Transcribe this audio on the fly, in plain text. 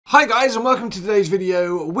Hi guys and welcome to today's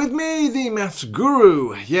video with me, the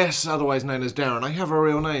MaffsGuru. Yes, otherwise known as Darren. I have a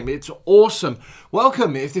real name. It's awesome.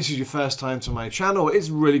 Welcome if this is your first time to my channel. It's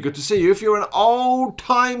really good to see you. If you're an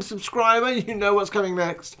old-time subscriber, you know what's coming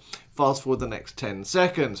next. Fast forward the next 10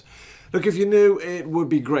 seconds. Look, if you're new, it would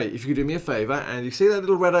be great if you could do me a favour and you see that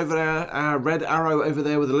little red arrow over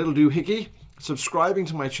there with a little doohickey? Subscribing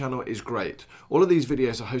to my channel is great. All of these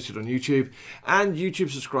videos are hosted on YouTube, and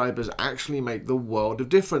YouTube subscribers actually make the world of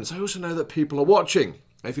difference. I also know that people are watching.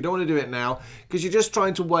 If you don't want to do it now, because you're just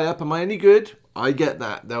trying to weigh up, am I any good? I get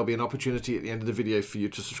that. There'll be an opportunity at the end of the video for you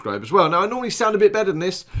to subscribe as well. Now, I normally sound a bit better than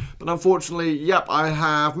this, but unfortunately, yep, I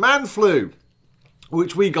have man flu,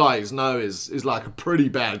 which we guys know is like a pretty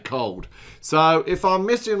bad cold. So if I'm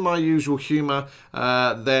missing my usual humour,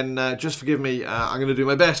 then just forgive me. I'm going to do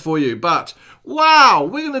my best for you. But, wow,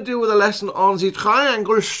 we're going to deal with a lesson on the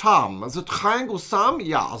triangle sum. The triangle sum?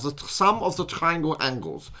 Yeah, the sum of the triangle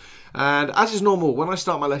angles. And as is normal, when I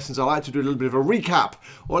start my lessons, I like to do a little bit of a recap,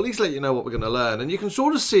 or at least let you know what we're going to learn. And you can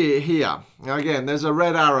sort of see it here. Now, again, there's a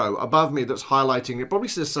red arrow above me that's highlighting. It probably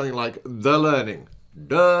says something like, the learning.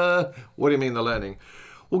 Duh. What do you mean the learning?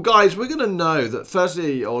 Well, guys, we're going to know that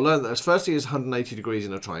firstly, or learn that firstly is 180 degrees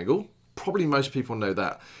in a triangle. Probably most people know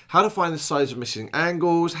that. How to find the size of missing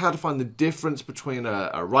angles, how to find the difference between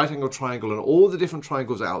a right angle triangle and all the different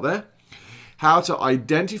triangles out there. How to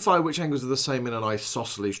identify which angles are the same in an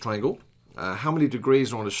isosceles triangle. How many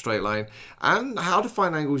degrees are on a straight line. And how to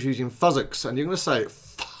find angles using FUZX. And you're going to say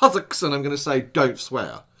FUZX, and I'm going to say don't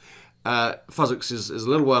swear. FUZX is a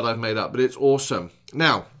little word I've made up, but it's awesome.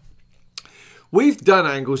 Now, we've done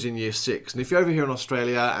angles in year 6, and if you're over here in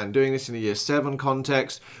Australia and doing this in a year 7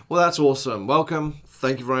 context, well, that's awesome. Welcome.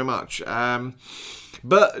 Thank you very much.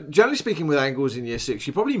 But generally speaking, with angles in year 6,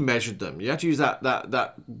 you probably measured them. You had to use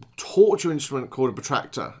that torture instrument called a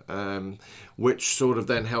protractor, which sort of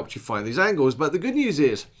then helped you find these angles. But the good news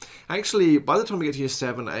is, actually, by the time we get to year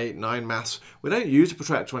 7, 8, 9 maths, we don't use a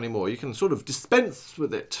protractor anymore. You can sort of dispense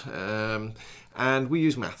with it. And we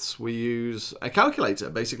use maths. We use a calculator,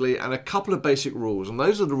 basically, and a couple of basic rules. And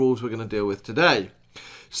those are the rules we're going to deal with today.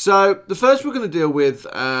 So the first we're going to deal with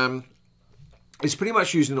is pretty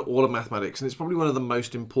much used in all of mathematics, and it's probably one of the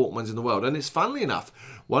most important ones in the world. And it's, funnily enough,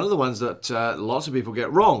 one of the ones that lots of people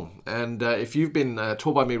get wrong. And if you've been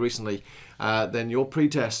taught by me recently, then your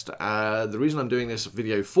pretest, the reason I'm doing this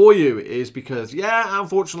video for you is because, yeah,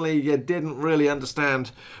 unfortunately, you didn't really understand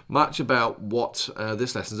much about what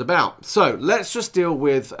this lesson's about. So let's just deal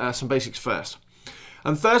with some basics first.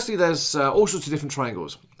 And firstly, there's all sorts of different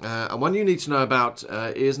triangles. And one you need to know about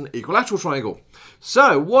is an equilateral triangle.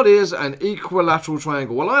 So what is an equilateral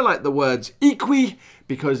triangle? Well, I like the words equi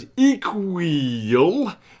because equal,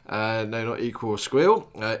 no, not equal or squeal,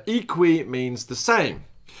 equi means the same.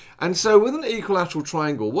 And so with an equilateral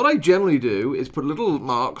triangle, what I generally do is put little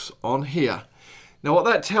marks on here. Now what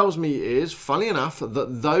that tells me is, funnily enough,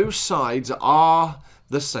 that those sides are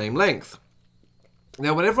the same length.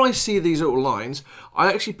 Now whenever I see these little lines,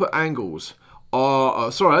 I actually put angles.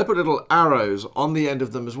 I put little arrows on the end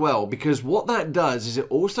of them as well, because what that does is it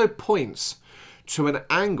also points to an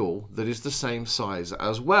angle that is the same size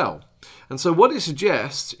as well. And so what it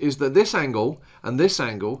suggests is that this angle and this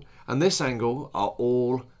angle and this angle are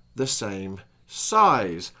all the same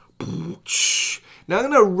size. Now I'm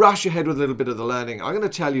going to rush ahead with a little bit of the learning. I'm going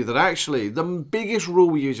to tell you that actually the biggest rule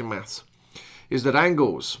we use in maths is that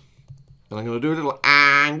angles, and I'm going to do a little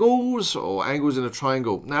angles, or angles in a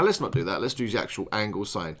triangle. Now, let's not do that. Let's use the actual angle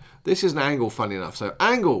sign. This is an angle, funny enough. So,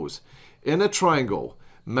 angles in a triangle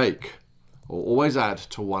make, or always add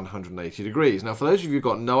to 180 degrees. Now, for those of you who've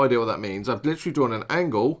got no idea what that means, I've literally drawn an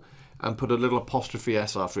angle and put a little apostrophe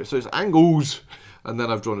S after it. So, it's angles, and then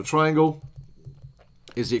I've drawn a triangle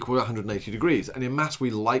is equal to 180 degrees. And in maths, we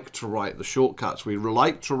like to write the shortcuts. We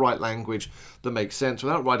like to write language that makes sense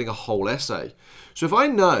without writing a whole essay. So if I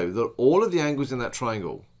know that all of the angles in that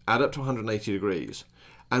triangle add up to 180 degrees,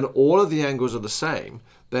 and all of the angles are the same,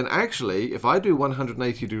 then actually, if I do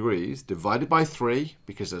 180 degrees divided by 3,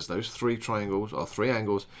 because there's those 3 triangles, or 3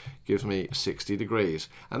 angles, gives me 60 degrees.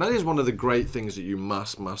 And that is one of the great things that you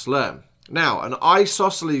must learn. Now, an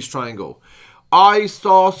isosceles triangle.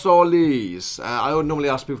 Isosceles. I would normally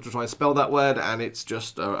ask people to try and spell that word, and it's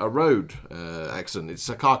just a road accident. It's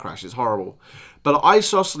a car crash. It's horrible. But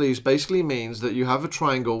isosceles basically means that you have a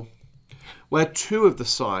triangle where 2 of the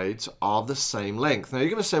sides are the same length. Now you're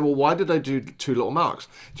going to say, well, why did I do 2 little marks?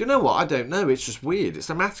 Do you know what? I don't know. It's just weird. It's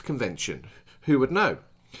a maths convention. Who would know?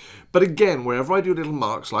 But again, wherever I do little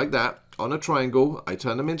marks like that on a triangle, I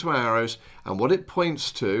turn them into arrows, and what it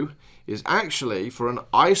points to is actually, for an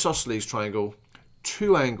isosceles triangle,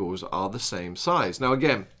 two angles are the same size. Now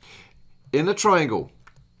again, in a triangle,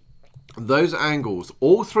 those angles,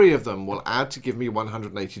 all three of them will add to give me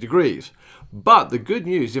 180 degrees. But the good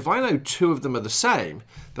news, if I know two of them are the same,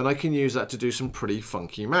 then I can use that to do some pretty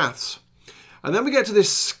funky maths. And then we get to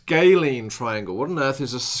this scalene triangle. What on earth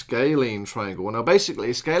is a scalene triangle? Well, now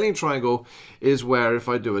basically a scalene triangle is where if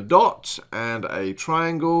I do a dot and a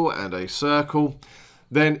triangle and a circle,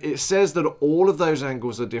 then it says that all of those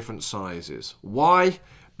angles are different sizes. Why?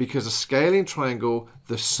 Because a scalene triangle,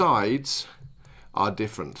 the sides are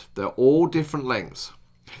different. They're all different lengths.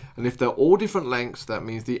 And if they're all different lengths, that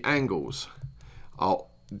means the angles are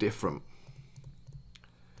different.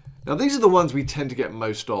 Now these are the ones we tend to get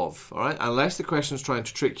most of, all right? Unless the question's trying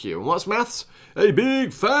to trick you. And what's maths? A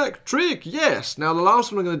big fat trick, yes. Now the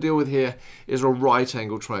last one I'm going to deal with here is a right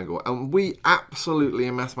angle triangle. And we absolutely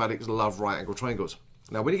in mathematics love right angle triangles.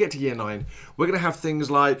 Now when you get to year 9, we're going to have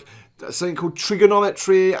things like something called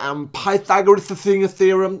trigonometry and Pythagoras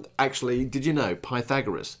theorem. Actually, did you know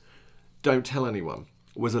Pythagoras, don't tell anyone,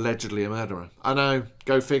 was allegedly a murderer? I know,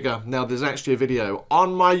 go figure. Now there's actually a video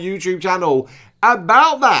on my YouTube channel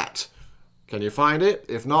about that. Can you find it?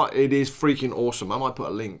 If not, it is freaking awesome. I might put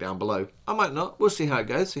a link down below. I might not. We'll see how it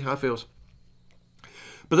goes, see how it feels.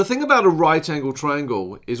 But the thing about a right angle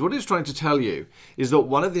triangle is what it's trying to tell you is that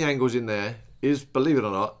one of the angles in there is, believe it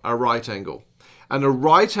or not, a right angle. And a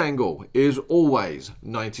right angle is always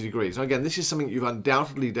 90 degrees. Now again, this is something you've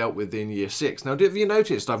undoubtedly dealt with in year 6. Now, have you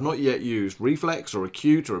noticed I've not yet used reflex or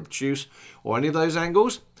acute or obtuse or any of those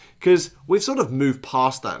angles? Because we've sort of moved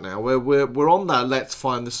past that now. We're on that let's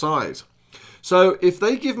find the size. So if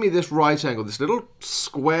they give me this right angle, this little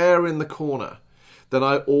square in the corner, then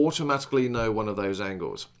I automatically know one of those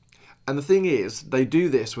angles. And the thing is, they do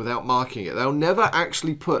this without marking it. They'll never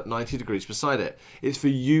actually put 90 degrees beside it. It's for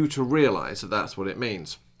you to realize that that's what it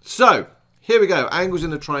means. So, here we go. Angles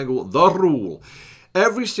in a triangle, the rule.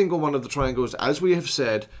 Every single one of the triangles, as we have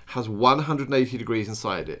said, has 180 degrees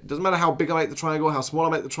inside it. It doesn't matter how big I make the triangle, how small I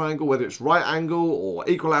make the triangle, whether it's right angle or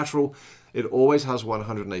equilateral, it always has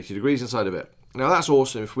 180 degrees inside of it. Now, that's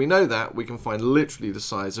awesome. If we know that, we can find literally the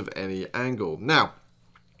size of any angle. Now,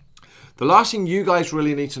 the last thing you guys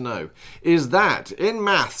really need to know is that in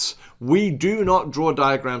maths, we do not draw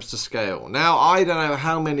diagrams to scale. Now, I don't know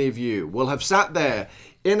how many of you will have sat there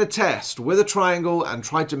in a test with a triangle and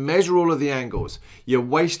tried to measure all of the angles. You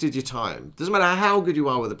wasted your time. Doesn't matter how good you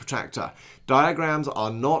are with a protractor. Diagrams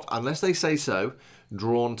are not, unless they say so,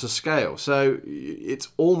 drawn to scale. So it's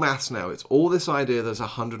all maths now. It's all this idea there's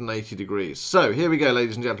 180 degrees. So here we go,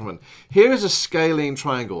 ladies and gentlemen. Here is a scalene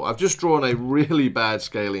triangle. I've just drawn a really bad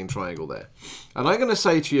scalene triangle there. And I'm going to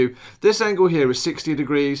say to you, this angle here is 60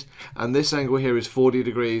 degrees and this angle here is 40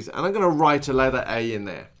 degrees. And I'm going to write a letter A in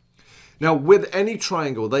there. Now, with any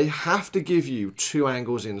triangle, they have to give you two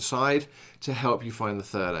angles inside to help you find the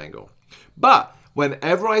third angle. But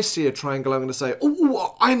whenever I see a triangle, I'm going to say,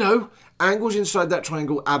 oh, I know. Angles inside that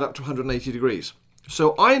triangle add up to 180 degrees.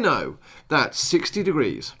 So I know that 60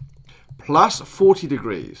 degrees plus 40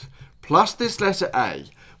 degrees plus this letter A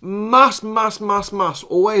must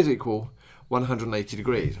always equal 180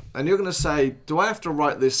 degrees. And you're going to say, do I have to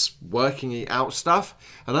write this working it out stuff?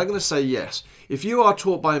 And I'm going to say yes. If you are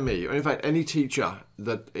taught by me, or in fact any teacher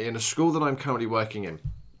that in a school that I'm currently working in,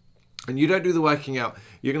 and you don't do the working out,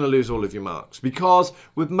 you're going to lose all of your marks. Because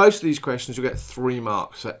with most of these questions, you'll get 3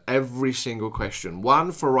 marks for every single question.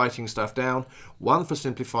 1 for writing stuff down, 1 for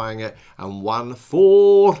simplifying it, and 1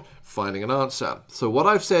 for finding an answer. So what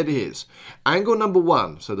I've said is, angle number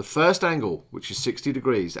 1, so the first angle, which is 60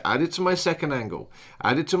 degrees, added to my second angle,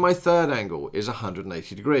 added to my third angle, is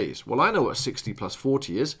 180 degrees. Well, I know what 60 plus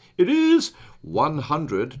 40 is. It is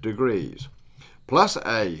 100 degrees. Plus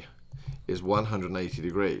A is 180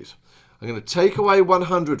 degrees. I'm going to take away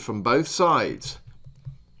 100 from both sides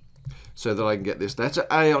so that I can get this letter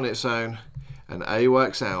A on its own, and A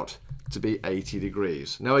works out to be 80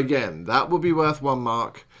 degrees. Now again, that would be worth 1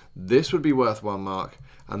 mark, this would be worth 1 mark,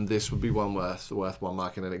 and this would be worth 1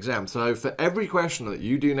 mark in an exam. So for every question that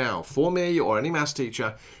you do now, for me or any maths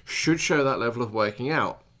teacher, should show that level of working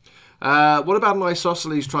out. What about an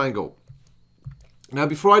isosceles triangle? Now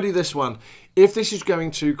before I do this one, if this is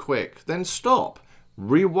going too quick, then stop,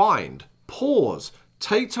 rewind, pause,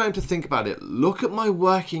 take time to think about it, look at my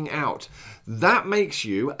working out. That makes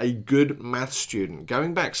you a good math student.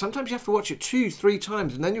 Going back, sometimes you have to watch it 2-3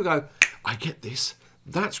 times and then you go, I get this,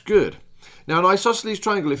 that's good. Now an isosceles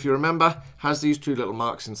triangle, if you remember, has these 2 little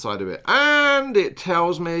marks inside of it. And it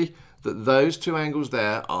tells me that those 2 angles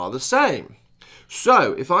there are the same.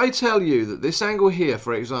 So if I tell you that this angle here,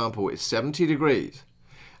 for example, is 70 degrees,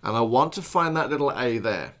 and I want to find that little A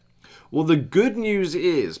there, Well, the good news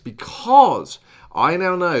is, because I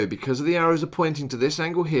now know, because of the arrows are pointing to this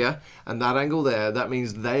angle here and that angle there, that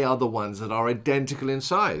means they are the ones that are identical in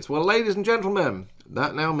size. Well, ladies and gentlemen,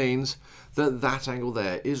 that now means that that angle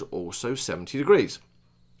there is also 70 degrees.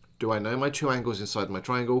 Do I know my two angles inside my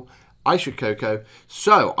triangle? I should Coco.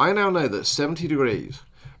 So I now know that 70 degrees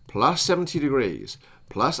plus 70 degrees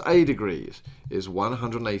plus A degrees is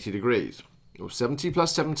 180 degrees. Or 70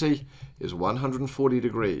 plus 70 is 140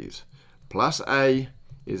 degrees. Plus A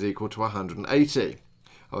is equal to 180. I'm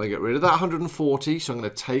going to get rid of that 140, so I'm going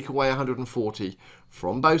to take away 140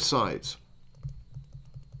 from both sides.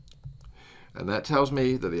 And that tells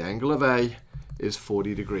me that the angle of A is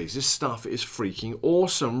 40 degrees. This stuff is freaking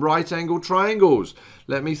awesome. Right angle triangles.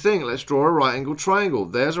 Let me think. Let's draw a right angle triangle.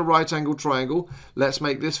 There's a right angle triangle. Let's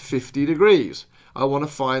make this 50 degrees. I want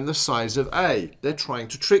to find the size of A. They're trying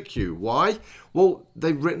to trick you. Why? Well,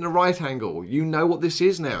 they've written a right angle. You know what this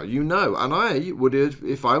is now. You know. And I would,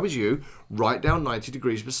 if I was you, write down 90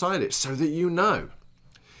 degrees beside it so that you know.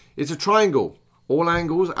 It's a triangle. All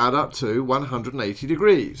angles add up to 180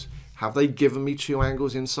 degrees. Have they given me two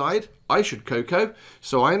angles inside? I should Coco.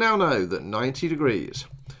 So I now know that 90 degrees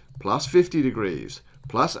plus 50 degrees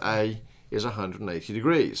plus A is 180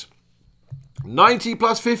 degrees. 90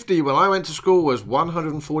 plus 50 when I went to school was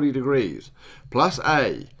 140 degrees. Plus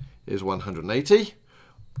A is 180.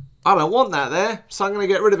 I don't want that there, so I'm going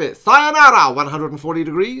to get rid of it. Sayonara, 140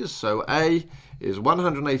 degrees. So A is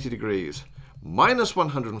 180 degrees minus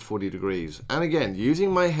 140 degrees. And again,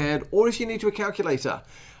 using my head, or if you need to a calculator,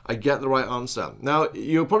 I get the right answer. Now,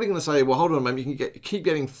 you're probably going to say, well, hold on a moment, you can keep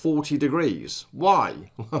getting 40 degrees.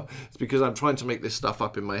 Why? It's because I'm trying to make this stuff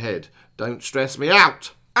up in my head. Don't stress me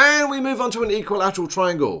out. And we move on to an equilateral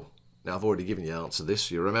triangle. Now, I've already given you the answer to this,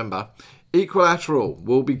 you remember. Equilateral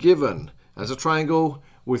will be given as a triangle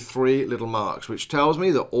with three little marks, which tells me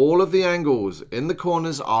that all of the angles in the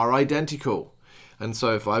corners are identical. And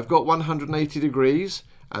so if I've got 180 degrees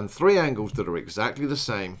and three angles that are exactly the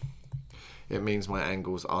same, it means my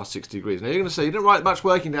angles are 60 degrees. Now you're going to say, you didn't write much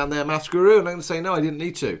working down there, MaffsGuru. And I'm going to say, no, I didn't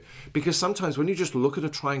need to. Because sometimes when you just look at a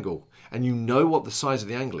triangle and you know what the size of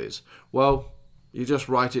the angle is, well, you just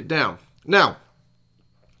write it down. Now,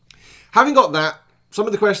 having got that, some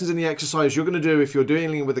of the questions in the exercise you're going to do if you're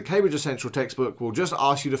dealing with the Cambridge Essential textbook will just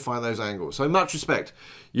ask you to find those angles. So much respect.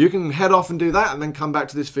 You can head off and do that and then come back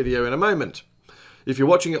to this video in a moment. If you're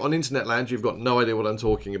watching it on internet land, you've got no idea what I'm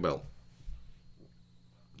talking about.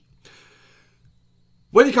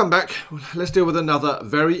 When you come back, let's deal with another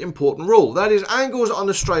very important rule. That is, angles on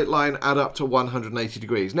a straight line add up to 180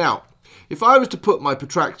 degrees. Now, if I was to put my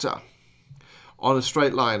protractor on a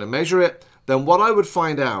straight line and measure it, then what I would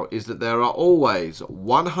find out is that there are always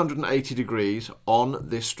 180 degrees on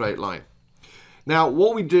this straight line. Now,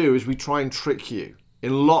 what we do is we try and trick you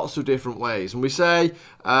in lots of different ways. And we say,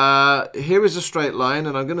 here is a straight line,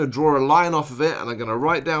 and I'm going to draw a line off of it, and I'm going to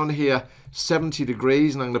write down here 70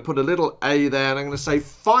 degrees, and I'm going to put a little A there, and I'm going to say,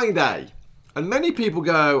 find A. And many people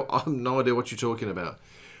go, I have no idea what you're talking about.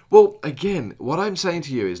 Well, again, what I'm saying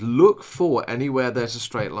to you is look for anywhere there's a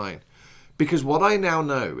straight line. Because what I now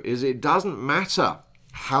know is it doesn't matter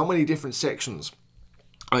how many different sections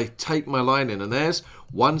I take my line in, and there's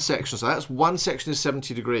one section, so that's one section is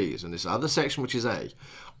 70 degrees, and this other section, which is A,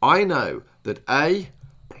 I know that A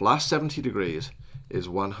plus 70 degrees is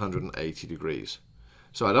 180 degrees.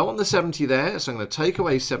 So I don't want the 70 there, so I'm going to take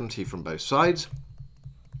away 70 from both sides,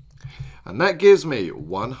 and that gives me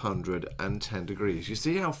 110 degrees. You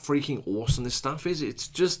see how freaking awesome this stuff is? It's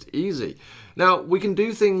just easy. Now, we can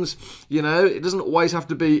do things, you know, it doesn't always have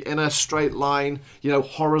to be in a straight line, you know,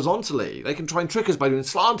 horizontally. They can try and trick us by doing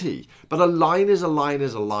slanty. But a line is a line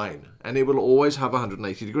is a line, and it will always have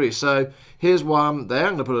 180 degrees. So here's one there.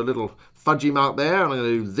 I'm going to put a little fudgy mark there, and I'm going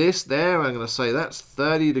to do this there. And I'm going to say that's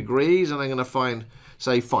 30 degrees, and I'm going to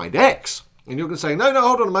say find X. And you're going to say, no,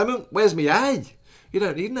 hold on a moment. Where's me A? You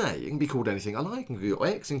don't need an A. It can be called anything I like. It can be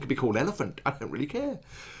X. It can be called elephant. I don't really care.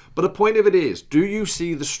 But the point of it is, do you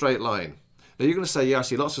see the straight line? Now you're going to say, yeah, I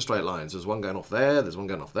see lots of straight lines. There's one going off there. There's one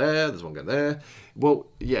going off there. There's one going there. Well,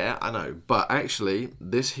 yeah, I know. But actually,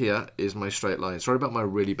 this here is my straight line. Sorry about my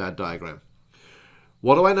really bad diagram.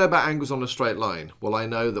 What do I know about angles on a straight line? Well, I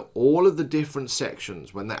know that all of the different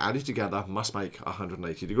sections, when they're added together, must make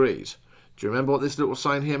 180 degrees. Do you remember what this little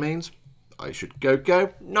sign here means? I should go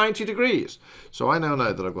 90 degrees. So I now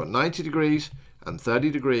know that I've got 90 degrees and 30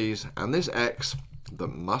 degrees and this X that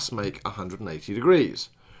must make 180 degrees.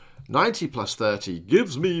 90 plus 30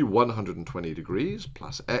 gives me 120 degrees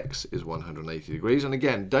plus X is 180 degrees. And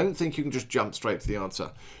again, don't think you can just jump straight to the answer.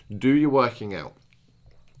 Do your working out.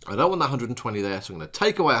 I don't want that 120 there, so I'm going to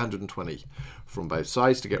take away 120 from both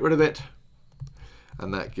sides to get rid of it.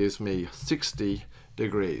 And that gives me 60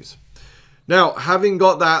 degrees. Now, having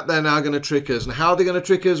got that, they're now going to trick us. And how are they going to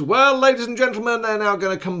trick us? Well, ladies and gentlemen, they're now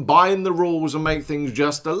going to combine the rules and make things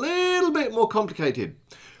just a little bit more complicated.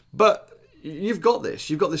 But you've got this.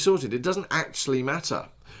 You've got this sorted. It doesn't actually matter.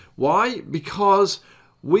 Why? Because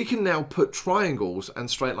we can now put triangles and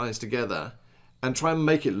straight lines together and try and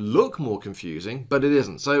make it look more confusing, but it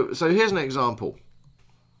isn't. So here's an example.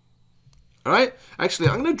 All right? Actually,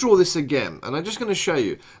 I'm going to draw this again, and I'm just going to show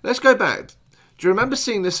you. Let's go back. Do you remember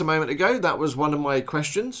seeing this a moment ago? That was one of my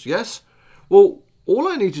questions, yes? Well, all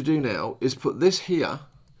I need to do now is put this here,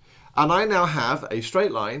 and I now have a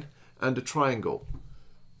straight line and a triangle.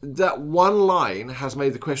 That one line has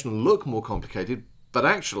made the question look more complicated, but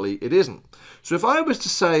actually it isn't. So if I was to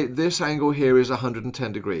say this angle here is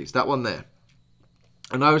 110 degrees, that one there,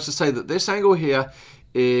 and I was to say that this angle here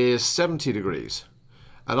is 70 degrees,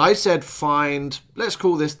 and I said find, let's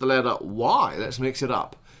call this the letter Y, let's mix it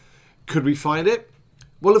up. Could we find it?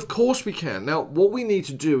 Well, of course we can. Now, what we need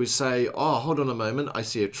to do is say, oh, hold on a moment, I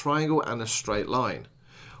see a triangle and a straight line.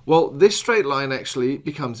 Well, this straight line actually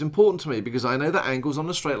becomes important to me because I know that angles on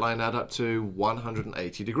a straight line add up to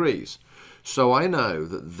 180 degrees. So I know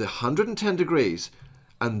that the 110 degrees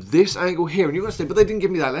and this angle here, and you're going to say, but they didn't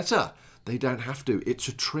give me that letter. They don't have to. It's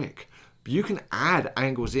a trick. You can add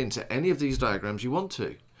angles into any of these diagrams you want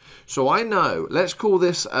to. So I know, let's call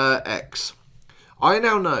this X. I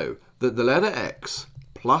now know that the letter X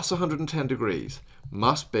plus 110 degrees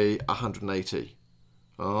must be 180.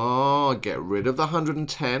 Oh, get rid of the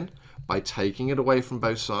 110 by taking it away from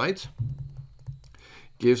both sides.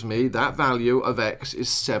 Gives me that value of X is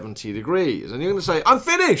 70 degrees. And you're going to say, I'm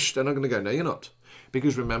finished! And I'm going to go, no, you're not.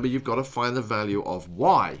 Because remember, you've got to find the value of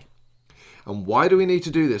Y. And why do we need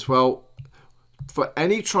to do this? Well, for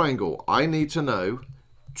any triangle, I need to know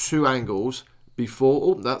two angles before...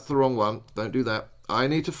 Oh, that's the wrong one. Don't do that. I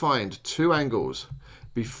need to find two angles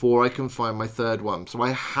before I can find my third one. So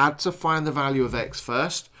I had to find the value of X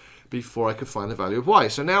first before I could find the value of Y.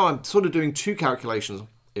 So now I'm sort of doing two calculations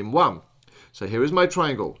in one. So here is my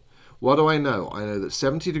triangle. What do I know? I know that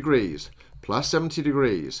 70 degrees plus 70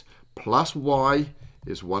 degrees plus Y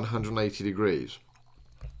is 180 degrees.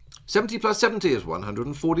 70 plus 70 is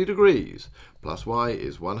 140 degrees. Plus Y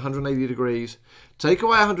is 180 degrees. Take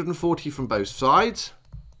away 140 from both sides.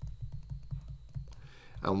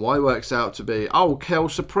 And Y works out to be, oh, quelle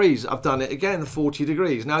surprise, I've done it again, 40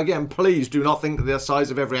 degrees. Now again, please do not think that the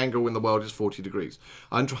size of every angle in the world is 40 degrees.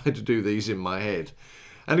 I'm trying to do these in my head.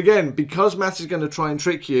 And again, because maths is going to try and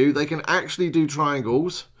trick you, they can actually do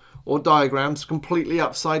triangles or diagrams completely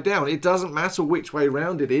upside down. It doesn't matter which way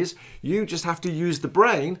round it is. You just have to use the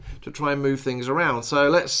brain to try and move things around. So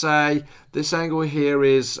let's say this angle here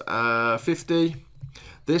is 50.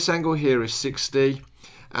 This angle here is 60.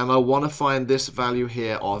 And I want to find this value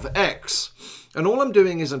here of X. And all I'm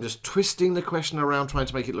doing is I'm just twisting the question around, trying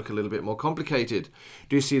to make it look a little bit more complicated.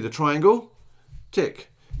 Do you see the triangle? Tick.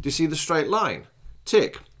 Do you see the straight line?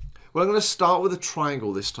 Tick. Well, I'm going to start with a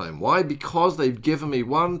triangle this time. Why? Because they've given me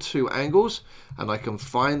 1, 2 angles, and I can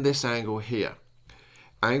find this angle here.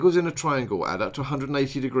 Angles in a triangle add up to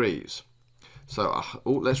 180 degrees. So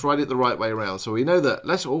let's write it the right way around. So we know that,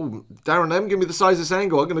 Darren, give me the size of this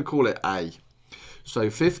angle. I'm going to call it A.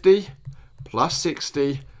 So 50 plus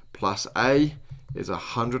 60 plus A is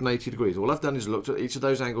 180 degrees. All I've done is looked at each of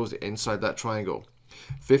those angles inside that triangle.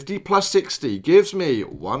 50 plus 60 gives me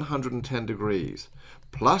 110 degrees.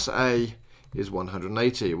 Plus A is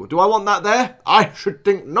 180. Well, do I want that there? I should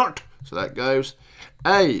think not. So that goes.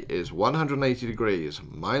 A is 180 degrees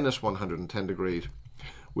minus 110 degrees,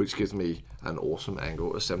 which gives me an awesome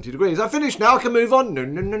angle of 70 degrees. I finished. Now I can move on.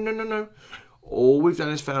 No. All we've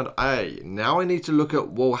done is found A. Now I need to look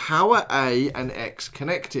at, well, how are A and X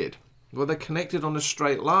connected? Well, they're connected on a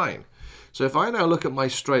straight line. So if I now look at my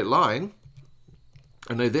straight line,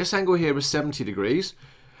 I know this angle here is 70 degrees,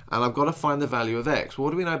 and I've got to find the value of X. Well,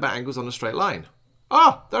 what do we know about angles on a straight line?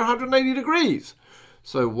 Ah, they're 180 degrees.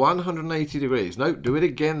 So 180 degrees. No, do it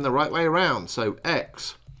again the right way around. So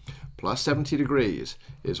X plus 70 degrees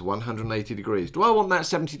is 180 degrees. Do I want that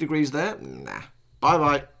 70 degrees there? Nah.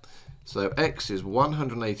 Bye-bye. So X is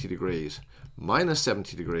 180 degrees minus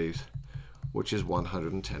 70 degrees, which is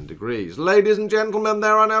 110 degrees. Ladies and gentlemen,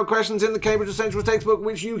 there are now questions in the Cambridge Essentials textbook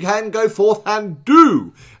which you can go forth and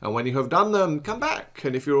do. And when you have done them, come back.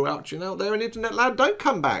 And if you're out there in Internet Land, don't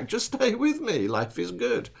come back. Just stay with me. Life is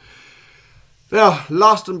good. Now,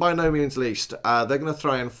 last and by no means least, they're going to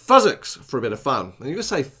throw in FUZX for a bit of fun. And you're going to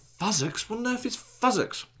say, FUZX? What on earth is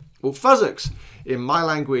FUZX? Well, FUZX, in my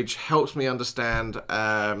language, helps me understand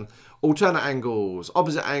alternate angles,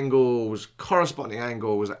 opposite angles, corresponding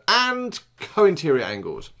angles, and co-interior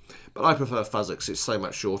angles. But I prefer FUZX, it's so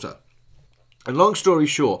much shorter. And long story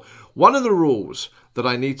short, one of the rules that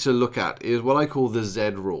I need to look at is what I call the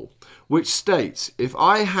Z rule, which states if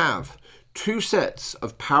I have two sets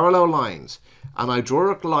of parallel lines and I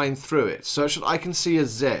draw a line through it such that I can see a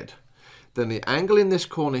Z, then the angle in this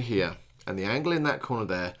corner here and the angle in that corner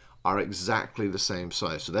there are exactly the same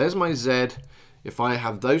size. So there's my Z. If I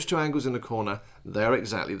have those two angles in the corner, they're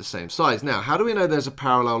exactly the same size. Now, how do we know there's a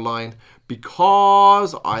parallel line?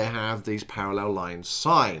 Because I have these parallel line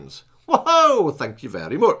signs. Whoa, thank you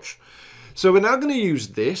very much. So we're now going to use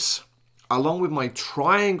this along with my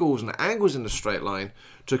triangles and angles in the straight line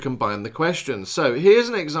to combine the questions. So here's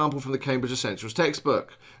an example from the Cambridge Essentials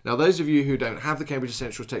textbook. Now, those of you who don't have the Cambridge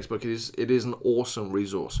Essentials textbook, it is an awesome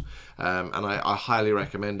resource, and I highly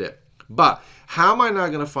recommend it. But how am I now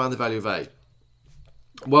going to find the value of A?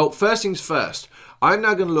 Well, first things first, I'm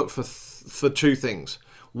now going to look for two things.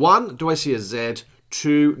 One, do I see a Z?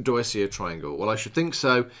 Two, do I see a triangle? Well, I should think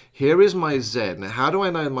so. Here is my Z. Now, how do I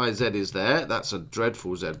know my Z is there? That's a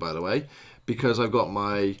dreadful Z, by the way, because I've got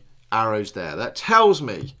my arrows there. That tells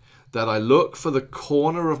me that I look for the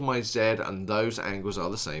corner of my Z and those angles are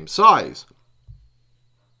the same size.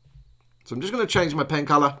 So I'm just going to change my pen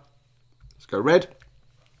color. Let's go red.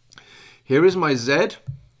 Here is my Z.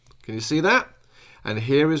 Can you see that? And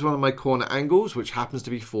here is one of my corner angles, which happens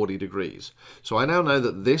to be 40 degrees. So I now know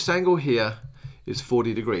that this angle here is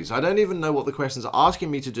 40 degrees. I don't even know what the question's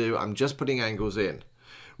asking me to do. I'm just putting angles in.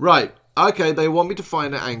 Right. Okay, they want me to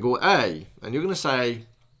find an angle A. And you're going to say,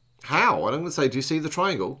 how? And I'm going to say, do you see the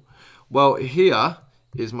triangle? Well, here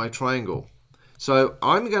is my triangle. So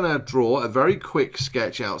I'm going to draw a very quick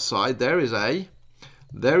sketch outside. There is A,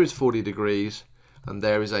 there is 40 degrees, and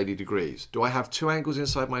there is 80 degrees. Do I have two angles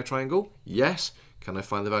inside my triangle? Yes. Can I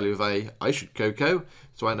find the value of A? I should go.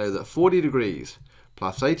 So I know that 40 degrees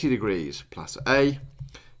plus 80 degrees plus A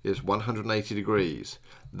is 180 degrees.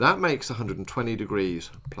 That makes 120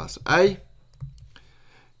 degrees plus A.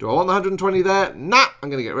 Do I want the 120 there? Nah, I'm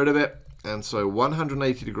going to get rid of it. And so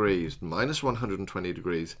 180 degrees minus 120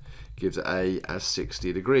 degrees gives A as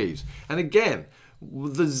 60 degrees. And again,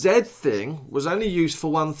 the Z thing was only used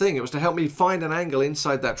for one thing. It was to help me find an angle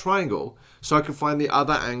inside that triangle so I could find the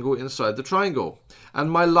other angle inside the triangle.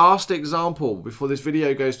 And my last example, before this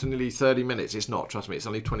video goes to nearly 30 minutes, it's not, trust me, it's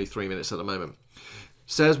only 23 minutes at the moment,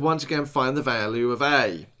 says once again, find the value of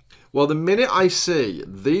A. Well, the minute I see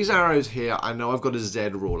these arrows here, I know I've got a Z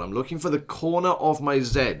rule. I'm looking for the corner of my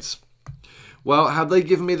Zs. Well, have they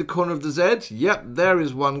given me the corner of the Z? Yep, there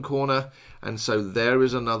is one corner, and so there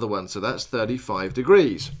is another one. So that's 35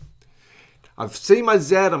 degrees. I've seen my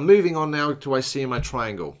Z. I'm moving on now to I see my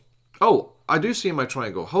triangle. Oh, I do see my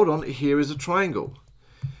triangle. Hold on, here is a triangle.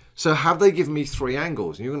 So have they given me three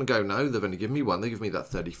angles? And you're going to go, no, they've only given me one. They give me that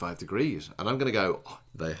 35 degrees. And I'm going to go, oh,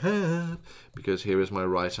 they have, because here is my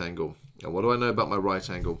right angle. And what do I know about my right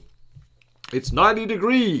angle? It's 90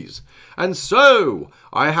 degrees. And so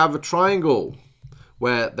I have a triangle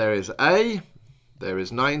where there is A, there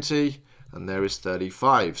is 90, and there is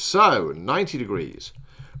 35. So 90 degrees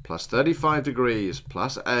plus 35 degrees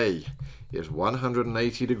plus A is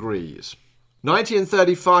 180 degrees. 90 and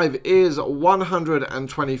 35 is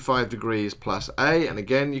 125 degrees plus A. And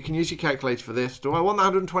again, you can use your calculator for this. Do I want the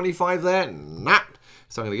 125 there? Nah.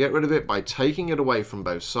 So I'm going to get rid of it by taking it away from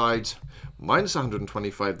both sides. Minus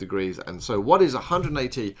 125 degrees. And so what is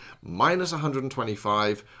 180 minus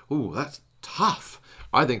 125? Ooh, that's tough.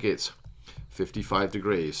 I think it's 55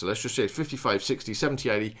 degrees. So let's just say 55, 60, 70,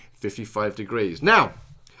 80, 55 degrees. Now,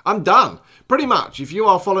 I'm done. Pretty much, if you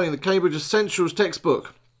are following the Cambridge Essentials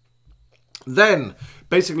textbook, then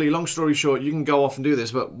basically, long story short, you can go off and do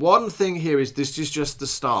this. But one thing here is this is just the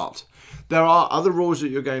start. There are other rules that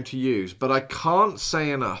you're going to use, but I can't say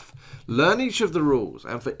enough. Learn each of the rules,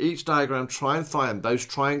 and for each diagram, try and find those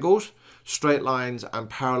triangles, straight lines, and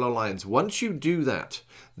parallel lines. Once you do that,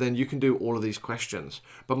 then you can do all of these questions.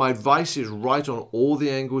 But my advice is write on all the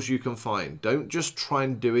angles you can find. Don't just try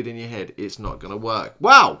and do it in your head. It's not going to work.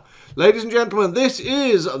 Wow! Ladies and gentlemen, this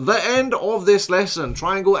is the end of this lesson.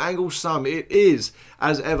 Triangle, angle, sum. It is,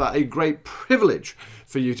 as ever, a great privilege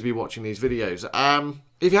for you to be watching these videos.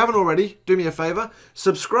 If you haven't already, do me a favor,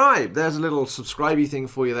 subscribe. There's a little subscribey thing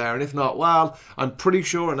for you there. And if not, well, I'm pretty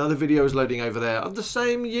sure another video is loading over there of the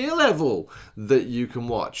same year level that you can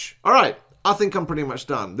watch. All right, I think I'm pretty much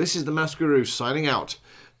done. This is the MaffsGuru signing out.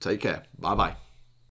 Take care. Bye-bye.